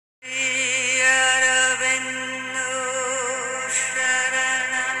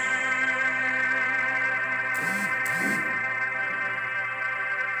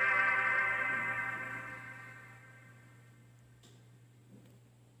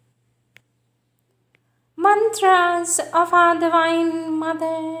mantras of our Divine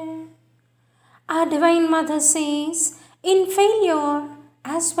Mother. Our Divine Mother says, in failure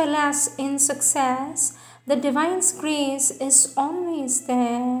as well as in success, the Divine's grace is always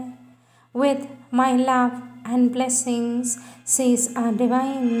there. With my love and blessings, says our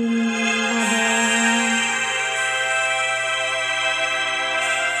Divine Mother.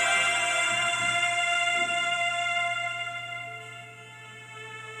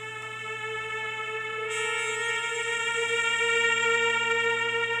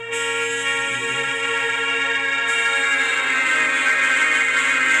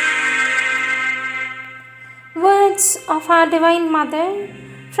 Words of our Divine Mother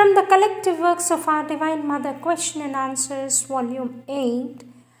from the collective works of our Divine Mother, Question and Answers, Volume 8,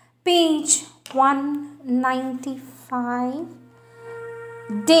 page 195,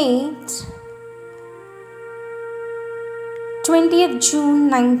 date 20th June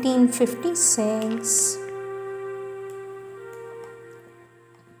 1956.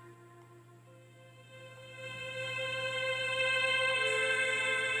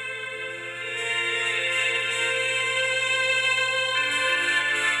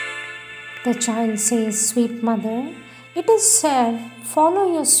 The child says, Sweet Mother, it is said,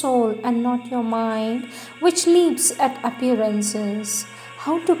 follow your soul and not your mind, which leaps at appearances.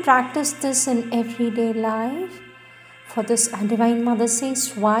 How to practice this in everyday life? For this, our Divine Mother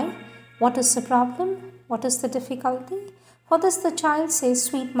says, why? What is the problem? What is the difficulty? For this, the child says,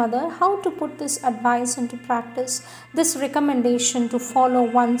 Sweet Mother, how to put this advice into practice, this recommendation to follow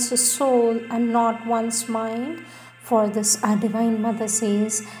one's soul and not one's mind? For this, our Divine Mother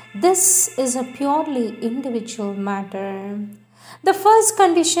says, this is a purely individual matter. The first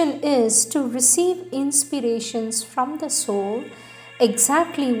condition is to receive inspirations from the soul,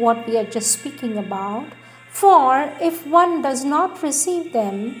 exactly what we are just speaking about. For if one does not receive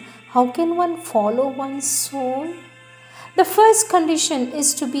them, how can one follow one's soul? The first condition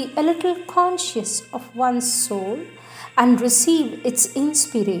is to be a little conscious of one's soul and receive its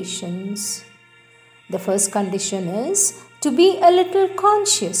inspirations. The first condition is to be a little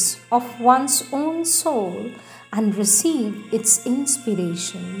conscious of one's own soul and receive its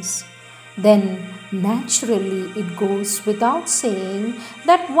inspirations. Then naturally it goes without saying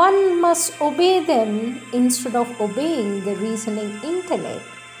that one must obey them instead of obeying the reasoning intellect.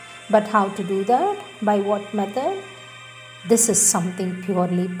 But how to do that? By what method? This is something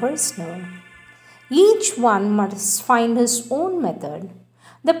purely personal. Each one must find his own method.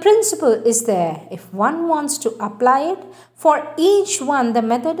 The principle is there. If one wants to apply it, for each one the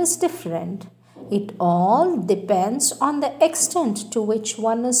method is different. It all depends on the extent to which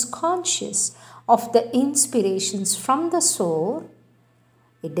one is conscious of the inspirations from the soul.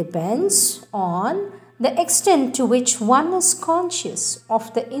 It depends on the extent to which one is conscious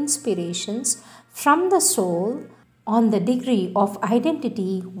of the inspirations from the soul, on the degree of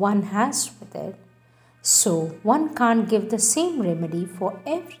identity one has with it. So, one can't give the same remedy for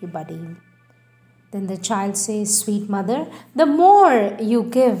everybody. Then the child says, Sweet Mother, the more you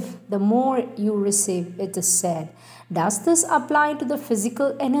give, the more you receive, it is said. Does this apply to the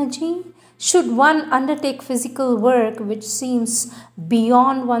physical energy? Should one undertake physical work which seems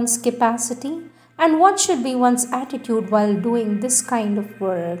beyond one's capacity? And what should be one's attitude while doing this kind of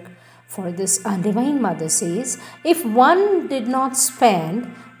work? For this, our Divine Mother says, if one did not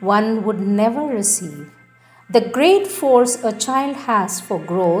spend, one would never receive. The great force a child has for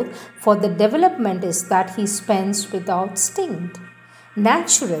growth, for the development, is that he spends without stint.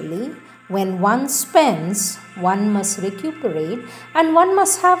 Naturally, when one spends, one must recuperate, and one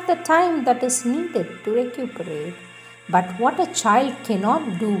must have the time that is needed to recuperate. But what a child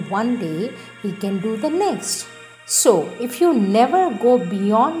cannot do one day, he can do the next. So, if you never go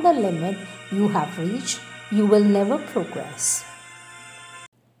beyond the limit you have reached, you will never progress.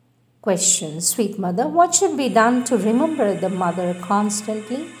 Question. Sweet Mother, what should be done to remember the Mother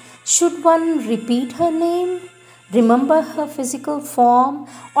constantly? Should one repeat her name, remember her physical form,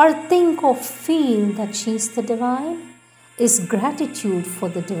 or think or feel that she is the Divine? Is gratitude for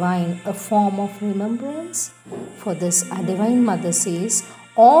the Divine a form of remembrance? For this, our Divine Mother says,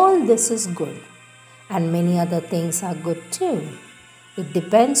 all this is good, and many other things are good too. It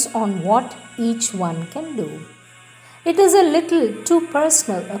depends on what each one can do. It is a little too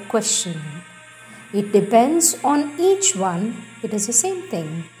personal a question. It depends on each one. It is the same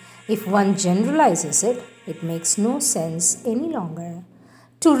thing. If one generalizes it, it makes no sense any longer.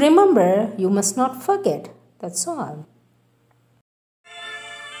 To remember, you must not forget. That's all.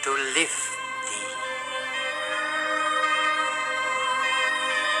 To live thee.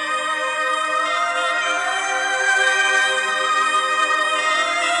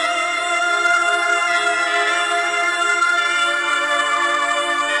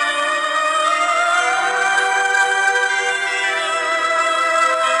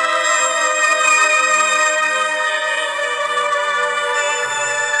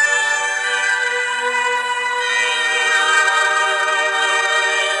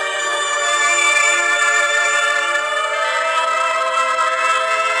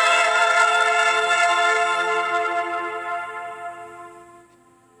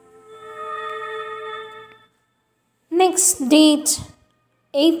 Next date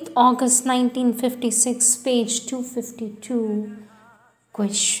 8th August 1956, page 252.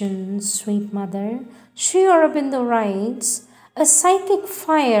 Question, sweet mother. Sri Aurobindo writes, a psychic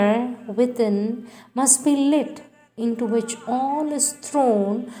fire within must be lit, into which all is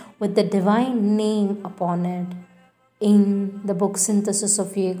thrown with the divine name upon it. In the book Synthesis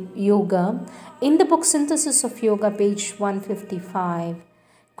of Yoga, page 155.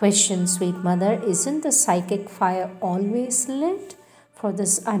 Question, sweet mother, isn't the psychic fire always lit? For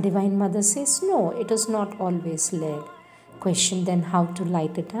this, our Divine Mother says, no, it is not always lit. Question, then how to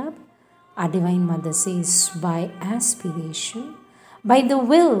light it up? Our Divine Mother says, by aspiration, by the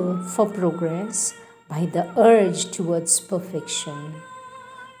will for progress, by the urge towards perfection.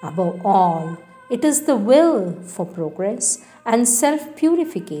 Above all, it is the will for progress and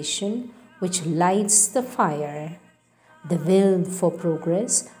self-purification which lights the fire. The will for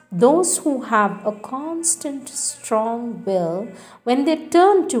progress, those who have a constant, strong will, when they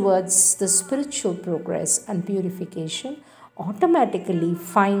turn towards the spiritual progress and purification, automatically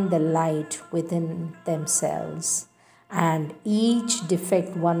find the light within themselves. And each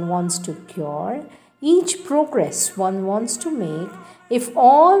defect one wants to cure, each progress one wants to make, if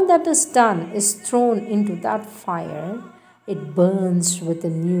all that is done is thrown into that fire, it burns with a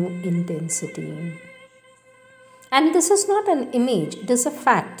new intensity. And this is not an image, it is a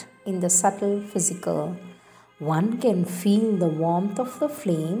fact in the subtle physical. One can feel the warmth of the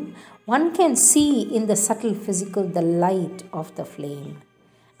flame, one can see in the subtle physical the light of the flame.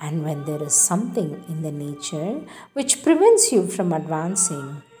 And when there is something in the nature which prevents you from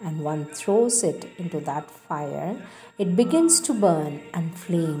advancing and one throws it into that fire, it begins to burn and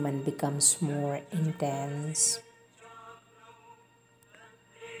flame and becomes more intense.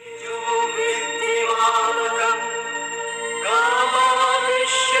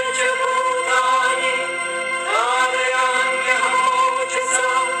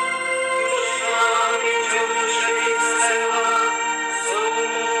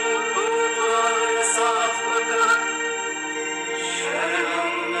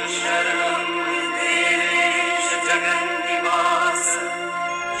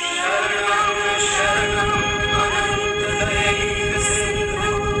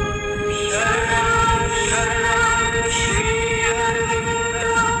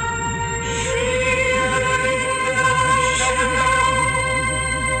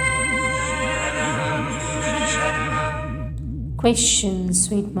 Question,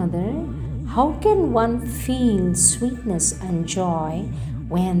 sweet mother, how can one feel sweetness and joy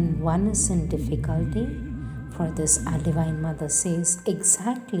when one is in difficulty? For this, our Divine Mother says,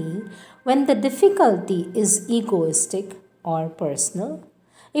 exactly when the difficulty is egoistic or personal,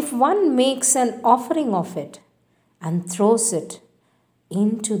 if one makes an offering of it and throws it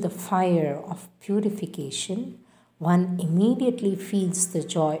into the fire of purification, one immediately feels the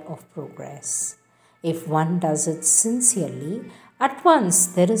joy of progress. If one does it sincerely, at once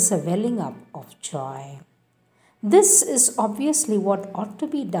there is a welling up of joy. This is obviously what ought to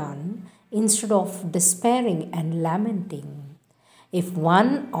be done instead of despairing and lamenting. If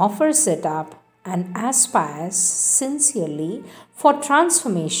one offers it up and aspires sincerely for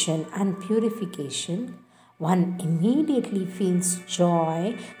transformation and purification, one immediately feels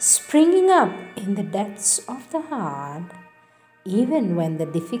joy springing up in the depths of the heart. Even when the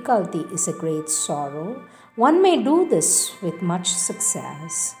difficulty is a great sorrow, one may do this with much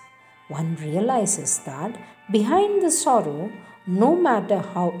success. One realizes that behind the sorrow, no matter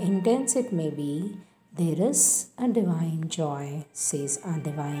how intense it may be, there is a divine joy, says our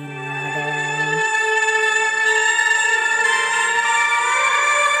Divine Mother.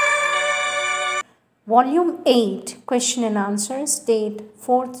 Volume 8, Question and Answers, date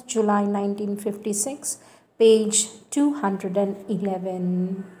 4th July 1956, page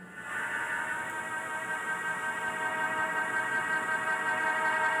 211.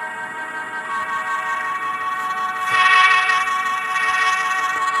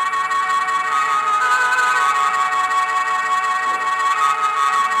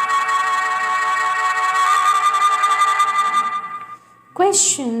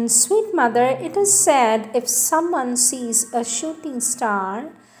 Question, sweet mother, it is said if someone sees a shooting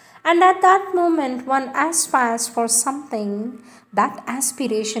star and at that moment one aspires for something, that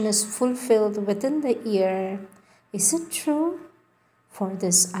aspiration is fulfilled within the year. Is it true? For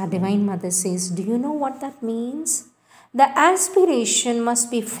this, our Divine Mother says, do you know what that means? The aspiration must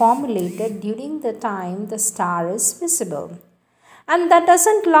be formulated during the time the star is visible. And that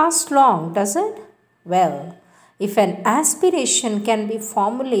doesn't last long, does it? Well, if an aspiration can be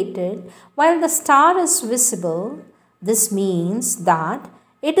formulated while the star is visible, this means that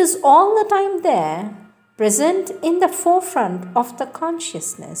it is all the time there. present in the forefront of the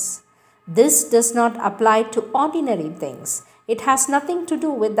consciousness. This does not apply to ordinary things. It has nothing to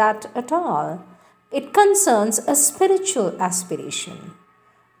do with that at all. It concerns a spiritual aspiration.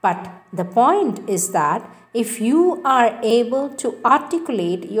 But the point is that if you are able to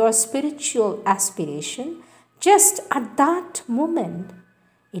articulate your spiritual aspiration just at that moment,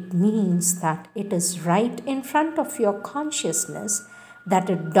 it means that it is right in front of your consciousness, that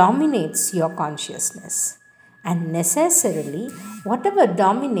it dominates your consciousness. And necessarily, whatever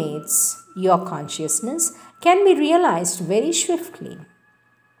dominates your consciousness can be realized very swiftly.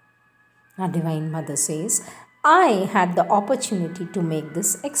 Our Divine Mother says, I had the opportunity to make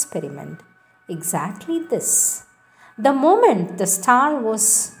this experiment. Exactly this. The moment the star was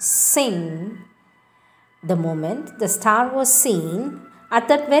seen, at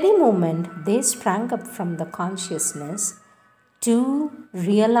that very moment they sprang up from the consciousness to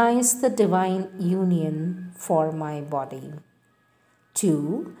realize the divine union for my body.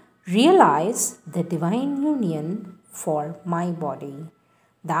 To realize the divine union for my body.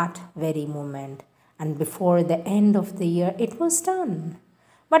 That very moment. And before the end of the year, it was done.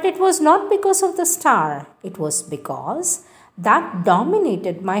 But it was not because of the star. It was because that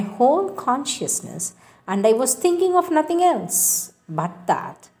dominated my whole consciousness. And I was thinking of nothing else but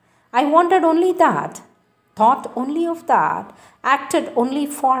that. I wanted only that, thought only of that, acted only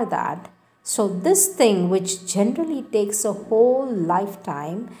for that. So this thing, which generally takes a whole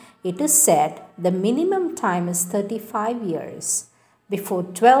lifetime, it is said the minimum time is 35 years. Before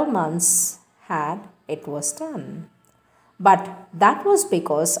 12 months it was done. But that was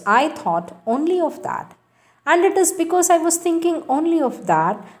because I thought only of that. And it is because I was thinking only of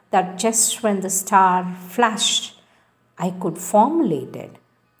that, that just when the star flashed, I could formulate it.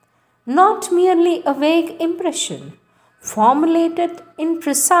 Not merely a vague impression, formulated in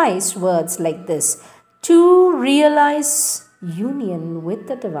precise words like this: to realize union with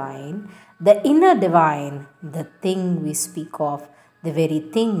the divine, the inner divine, the thing we speak of, the very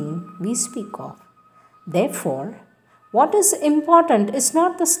thing we speak of. Therefore, what is important is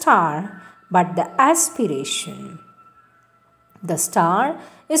not the star, but the aspiration. The star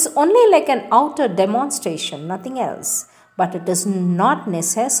is only like an outer demonstration, nothing else. But it is not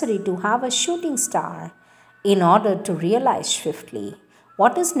necessary to have a shooting star in order to realize swiftly.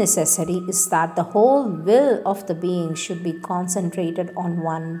 What is necessary is that the whole will of the being should be concentrated on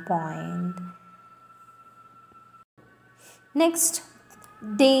one point. Next,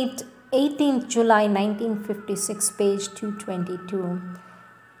 date 18th July 1956, page 222.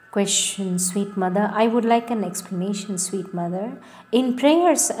 Question, Sweet Mother. I would like an explanation, Sweet Mother. In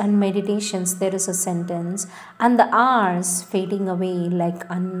prayers and meditations, there is a sentence, and the hours fading away like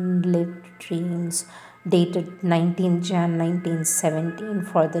unlived dreams, dated 19 Jan 1917.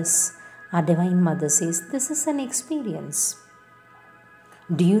 For this, our Divine Mother says, this is an experience.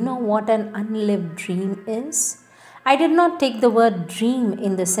 Do you know what an unlived dream is? I did not take the word dream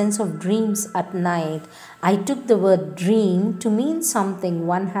in the sense of dreams at night. I took the word dream to mean something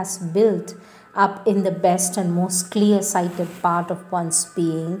one has built up in the best and most clear-sighted part of one's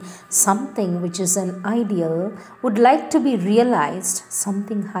being, something which is an ideal, would like to be realized,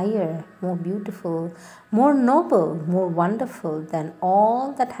 something higher, more beautiful, more noble, more wonderful than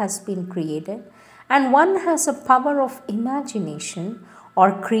all that has been created, and one has a power of imagination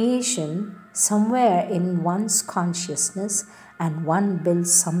or creation somewhere in one's consciousness, and one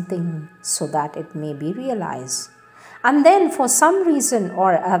builds something so that it may be realized. And then for some reason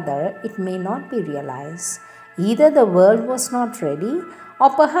or other, it may not be realized. Either the world was not ready, or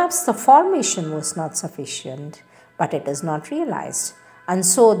perhaps the formation was not sufficient, but it is not realized. And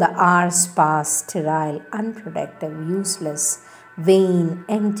so the hours pass sterile, unproductive, useless, vain,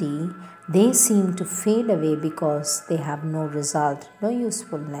 empty. They seem to fade away because they have no result, no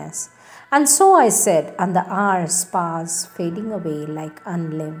usefulness. And so I said, and the hours pass, fading away like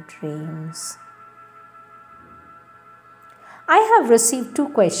unlived dreams. I have received 2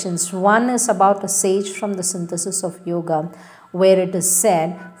 questions. One is about a sage from the Synthesis of Yoga, where it is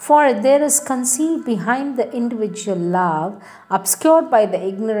said, for there is concealed behind the individual love, obscured by the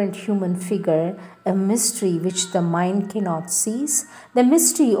ignorant human figure, a mystery which the mind cannot seize, the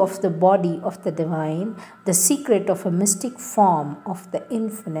mystery of the body of the divine, the secret of a mystic form of the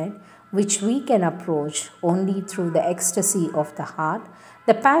infinite, which we can approach only through the ecstasy of the heart,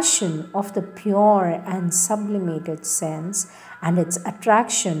 the passion of the pure and sublimated sense, and its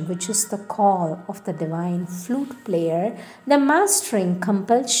attraction, which is the call of the divine flute player, the mastering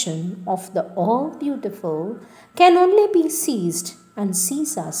compulsion of the all-beautiful, can only be seized and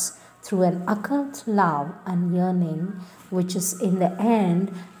seize us through an occult love and yearning, which is in the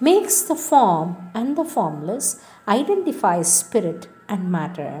end makes the form and the formless, identifies spirit and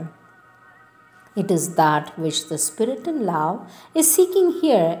matter. It is that which the spirit in love is seeking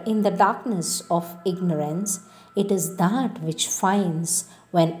here in the darkness of ignorance. It is that which finds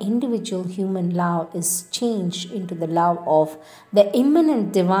when individual human love is changed into the love of the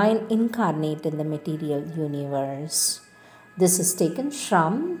immanent divine incarnate in the material universe. This is taken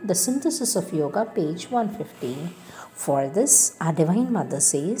from the Synthesis of Yoga, page 150. For this, our Divine Mother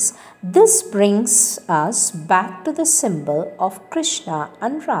says, this brings us back to the symbol of Krishna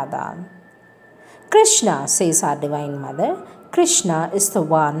and Radha. Krishna, says our Divine Mother, Krishna is the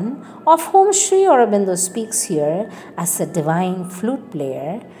one of whom Sri Aurobindo speaks here as the divine flute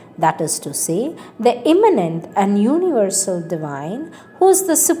player, that is to say, the immanent and universal divine, who is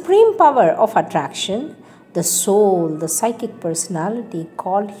the supreme power of attraction, the soul, the psychic personality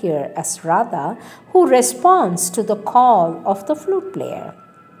called here as Radha, who responds to the call of the flute player.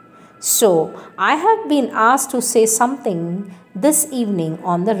 So, I have been asked to say something this evening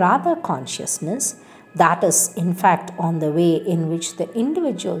on the Radha consciousness, that is, in fact, on the way in which the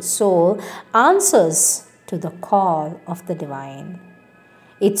individual soul answers to the call of the divine.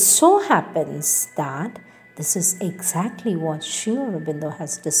 It so happens that this is exactly what Sri Aurobindo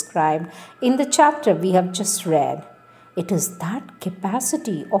has described in the chapter we have just read. It is that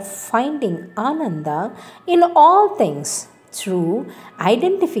capacity of finding Ananda in all things through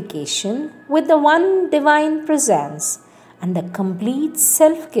identification with the one divine presence and a complete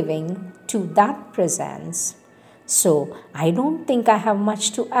self-giving to that presence. So, I don't think I have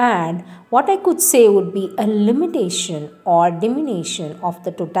much to add. What I could say would be a limitation or diminution of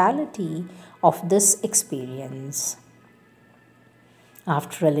the totality of this experience.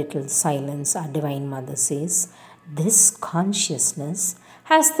 After a little silence, our Divine Mother says, this consciousness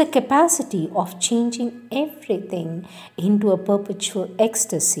has the capacity of changing everything into a perpetual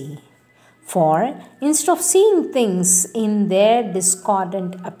ecstasy. For instead of seeing things in their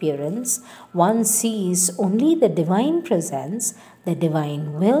discordant appearance, one sees only the divine presence, the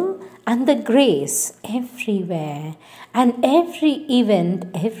divine will, and the grace everywhere, and every event,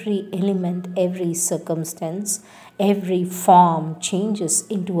 every element, every circumstance, every form changes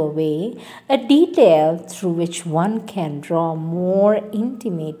into a way, a detail through which one can draw more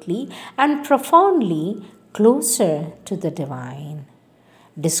intimately and profoundly closer to the divine.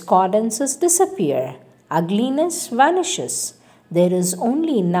 Discordances disappear, ugliness vanishes. There is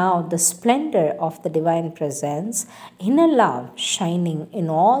only now the splendor of the divine presence, inner love shining in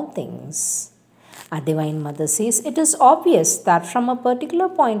all things. Our Divine Mother says it is obvious that from a particular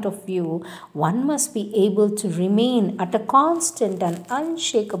point of view, one must be able to remain at a constant and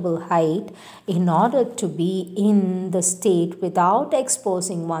unshakable height in order to be in the state without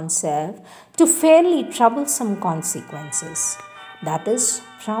exposing oneself to fairly troublesome consequences. That is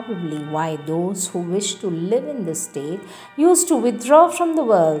probably why those who wish to live in this state used to withdraw from the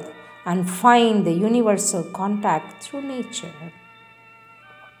world and find the universal contact through nature.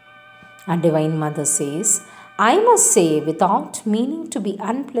 Our Divine Mother says, I must say, without meaning to be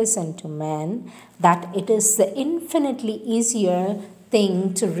unpleasant to men, that it is the infinitely easier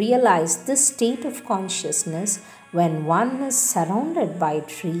thing to realize this state of consciousness when one is surrounded by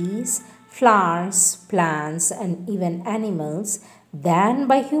trees, flowers, plants, and even animals than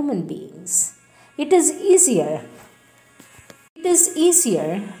by human beings. It is easier,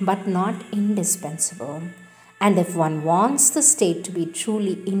 but not indispensable. And if one wants the state to be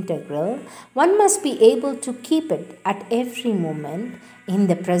truly integral, one must be able to keep it at every moment in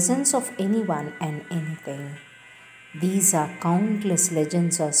the presence of anyone and anything. These are countless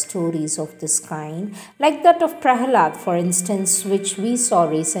legends or stories of this kind, like that of Prahalad, for instance, which we saw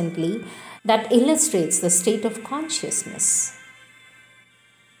recently, that illustrates the state of consciousness.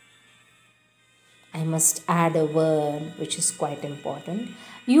 I must add a word which is quite important.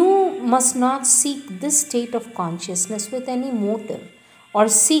 You must not seek this state of consciousness with any motive or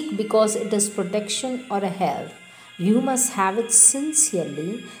seek because it is protection or a help. You must have it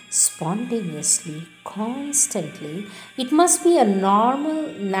sincerely, spontaneously, constantly. It must be a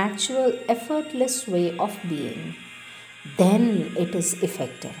normal, natural, effortless way of being. Then it is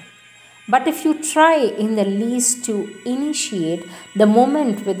effective. But if you try in the least to initiate the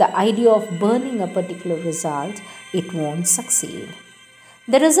moment with the idea of burning a particular result, it won't succeed.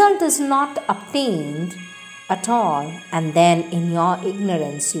 The result is not obtained at all, and then in your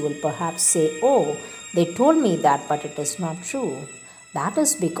ignorance you will perhaps say, oh, they told me that, but it is not true. That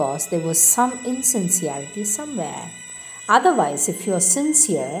is because there was some insincerity somewhere. Otherwise, if you are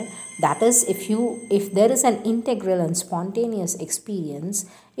sincere, That is, if there is an integral and spontaneous experience,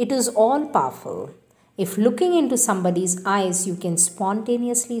 it is all powerful. If looking into somebody's eyes, you can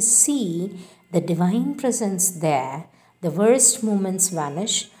spontaneously see the divine presence there, the worst moments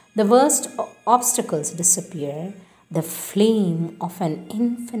vanish, the worst obstacles disappear, the flame of an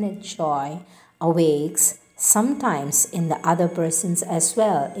infinite joy awakes, sometimes in the other persons as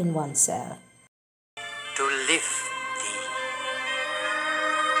well in oneself. To live